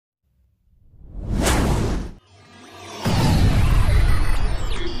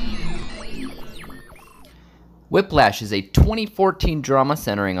Whiplash is a 2014 drama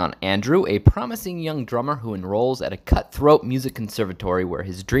centering on Andrew, a promising young drummer who enrolls at a cutthroat music conservatory where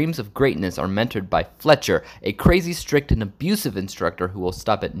his dreams of greatness are mentored by Fletcher, a crazy, strict, and abusive instructor who will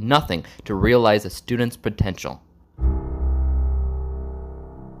stop at nothing to realize a student's potential.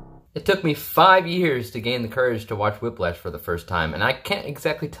 It took me 5 years to gain the courage to watch Whiplash for the first time, and I can't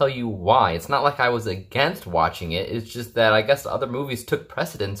exactly tell you why. It's not like I was against watching it, it's just that I guess other movies took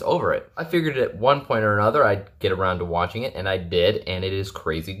precedence over it. I figured at one point or another I'd get around to watching it, and I did, and it is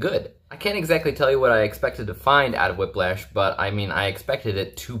crazy good. I can't exactly tell you what I expected to find out of Whiplash, but I mean, I expected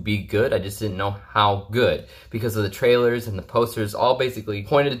it to be good, I just didn't know how good, because of the trailers and the posters all basically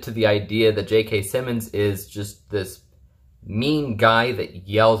pointed to the idea that J.K. Simmons is just this mean guy that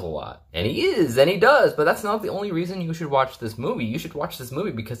yells a lot. And he is, and he does, but that's not the only reason you should watch this movie. You should watch this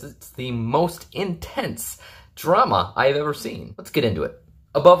movie because it's the most intense drama I've ever seen. Let's get into it.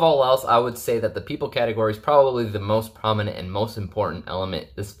 Above all else, I would say that the people category is probably the most prominent and most important element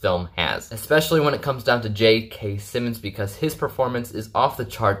this film has, especially when it comes down to J.K. Simmons because his performance is off the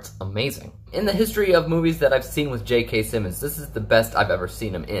charts amazing. In the history of movies that I've seen with J.K. Simmons, this is the best I've ever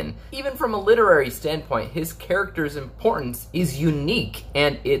seen him in. Even from a literary standpoint, his character's importance is unique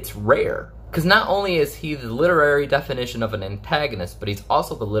and it's rare. Because not only is he the literary definition of an antagonist, but he's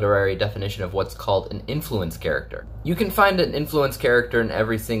also the literary definition of what's called an influence character. You can find an influence character in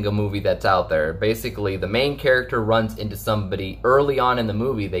every single movie that's out there. Basically, the main character runs into somebody early on in the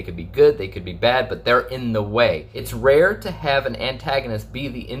movie. They could be good, they could be bad, but they're in the way. It's rare to have an antagonist be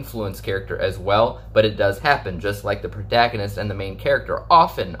the influence character as well, but it does happen, just like the protagonist and the main character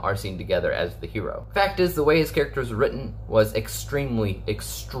often are seen together as the hero. Fact is, the way his character was written was extremely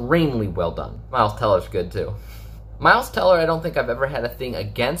well done. Miles Teller's good too. Miles Teller I don't think I've ever had a thing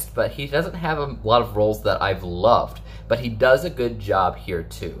against, but he doesn't have a lot of roles that I've loved. But he does a good job here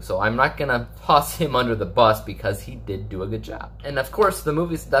too, so I'm not gonna toss him under the bus because he did do a good job. And of course, the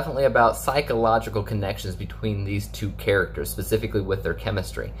movie's definitely about psychological connections between these two characters, specifically with their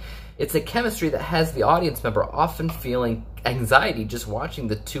chemistry. It's a chemistry that has the audience member often feeling anxiety just watching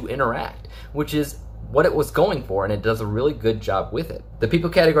the two interact, which is what it was going for, and it does a really good job with it. The people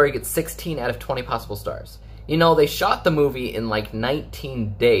category gets 16 out of 20 possible stars. You know, they shot the movie in like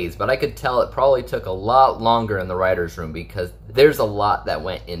 19 days, but I could tell it probably took a lot longer in the writer's room because there's a lot that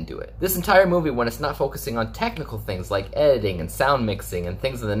went into it. This entire movie, when it's not focusing on technical things like editing and sound mixing and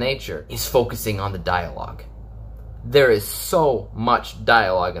things of the nature, is focusing on the dialogue. There is so much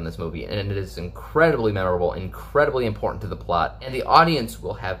dialogue in this movie, and it is incredibly memorable, incredibly important to the plot, and the audience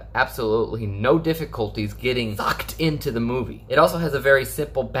will have absolutely no difficulties getting sucked into the movie. It also has a very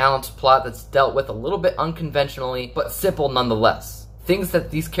simple, balanced plot that's dealt with a little bit unconventionally, but simple nonetheless. Things that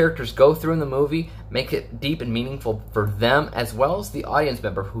these characters go through in the movie make it deep and meaningful for them, as well as the audience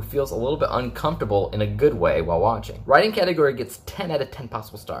member who feels a little bit uncomfortable in a good way while watching. Writing category gets 10 out of 10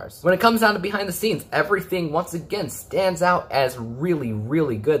 possible stars. When it comes down to behind the scenes, everything once again stands out as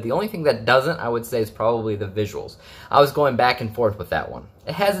really good. The only thing that doesn't, I would say, is probably the visuals. I was going back and forth with that one.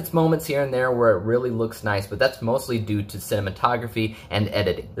 It has its moments here and there where it really looks nice, but that's mostly due to cinematography and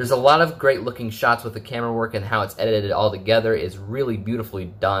editing. There's a lot of great looking shots with the camera work, and how it's edited all together is really beautifully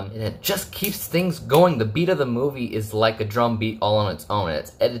done, and it just keeps things going. The beat of the movie is like a drum beat all on its own, and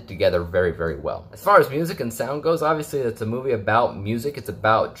it's edited together very well. As far as music and sound goes, obviously it's a movie about music, it's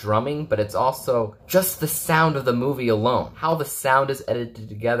about drumming, but it's also just the sound of the movie alone. How the sound is edited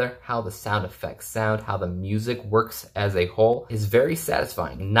together, how the sound effects sound, how the music works as a whole is very satisfying.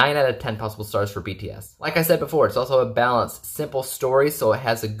 9 out of 10 possible stars for BTS. Like I said before, it's also a balanced, simple story, so it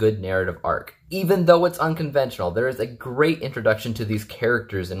has a good narrative arc. Even though it's unconventional, there is a great introduction to these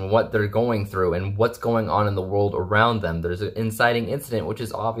characters and what they're going through and what's going on in the world around them. There's an inciting incident, which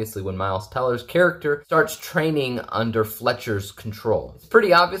is obviously when Miles Teller's character starts training under Fletcher's control. It's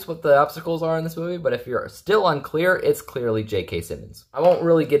pretty obvious what the obstacles are in this movie, but if you're still unclear, it's clearly J.K. Simmons. I won't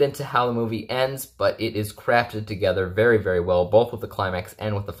really get into how the movie ends, but it is crafted together very well, both with the climax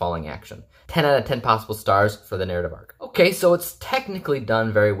and with the falling action. 10 out of 10 possible stars for the narrative arc. Okay, so it's technically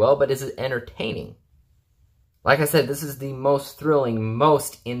done very well, but is it entertaining? Like I said, this is the most thrilling,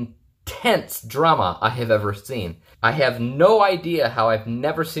 most intense drama I have ever seen. I have no idea how I've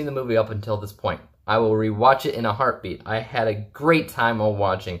never seen the movie up until this point. I will rewatch it in a heartbeat. I had a great time while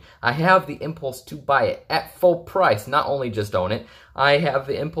watching. I have the impulse to buy it at full price, not only just own it. I have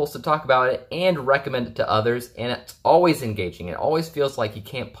the impulse to talk about it and recommend it to others, and it's always engaging. It always feels like you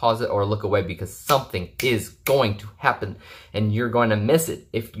can't pause it or look away because something is going to happen, and you're going to miss it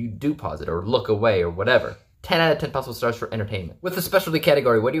if you do pause it or look away or whatever. 10 out of 10 possible stars for entertainment. With the specialty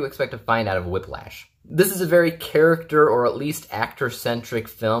category, what do you expect to find out of Whiplash? This is a very character or at least actor-centric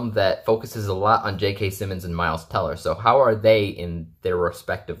film that focuses a lot on J.K. Simmons and Miles Teller. So how are they in their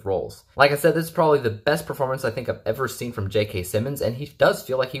respective roles? Like I said, this is probably the best performance I think I've ever seen from J.K. Simmons, and he does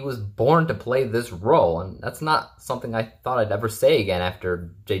feel like he was born to play this role, and that's not something I thought I'd ever say again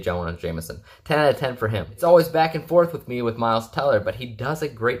after J. Jonah Jameson. 10 out of 10 for him. It's always back and forth with me with Miles Teller, but he does a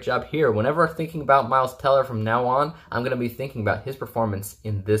great job here. Whenever I'm thinking about Miles Teller from now on, I'm going to be thinking about his performance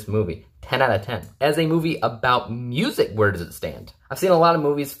in this movie. 10 out of 10. As a movie about music, where does it stand? I've seen a lot of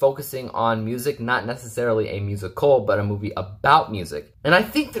movies focusing on music, not necessarily a musical, but a movie about music. And I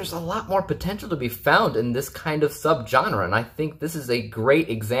think there's a lot more potential to be found in this kind of subgenre, and I think this is a great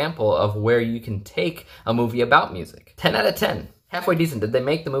example of where you can take a movie about music. 10 out of 10. Halfway decent. Did they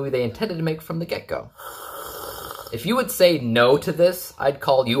make the movie they intended to make from the get-go? If you would say no to this, I'd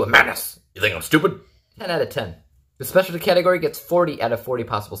call you a menace. You think I'm stupid? 10 out of 10. The specialty category gets 40 out of 40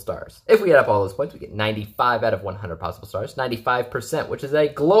 possible stars. If we add up all those points, we get 95 out of 100 possible stars, 95%, which is a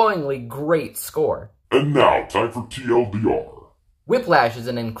glowingly great score. And now, time for TLDR. Whiplash is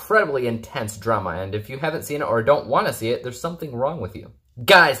an incredibly intense drama, and if you haven't seen it or don't want to see it, there's something wrong with you.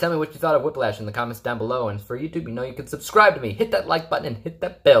 Guys, tell me what you thought of Whiplash in the comments down below, and for YouTube, you know you can subscribe to me, hit that like button, and hit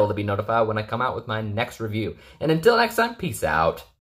that bell to be notified when I come out with my next review. And until next time, peace out.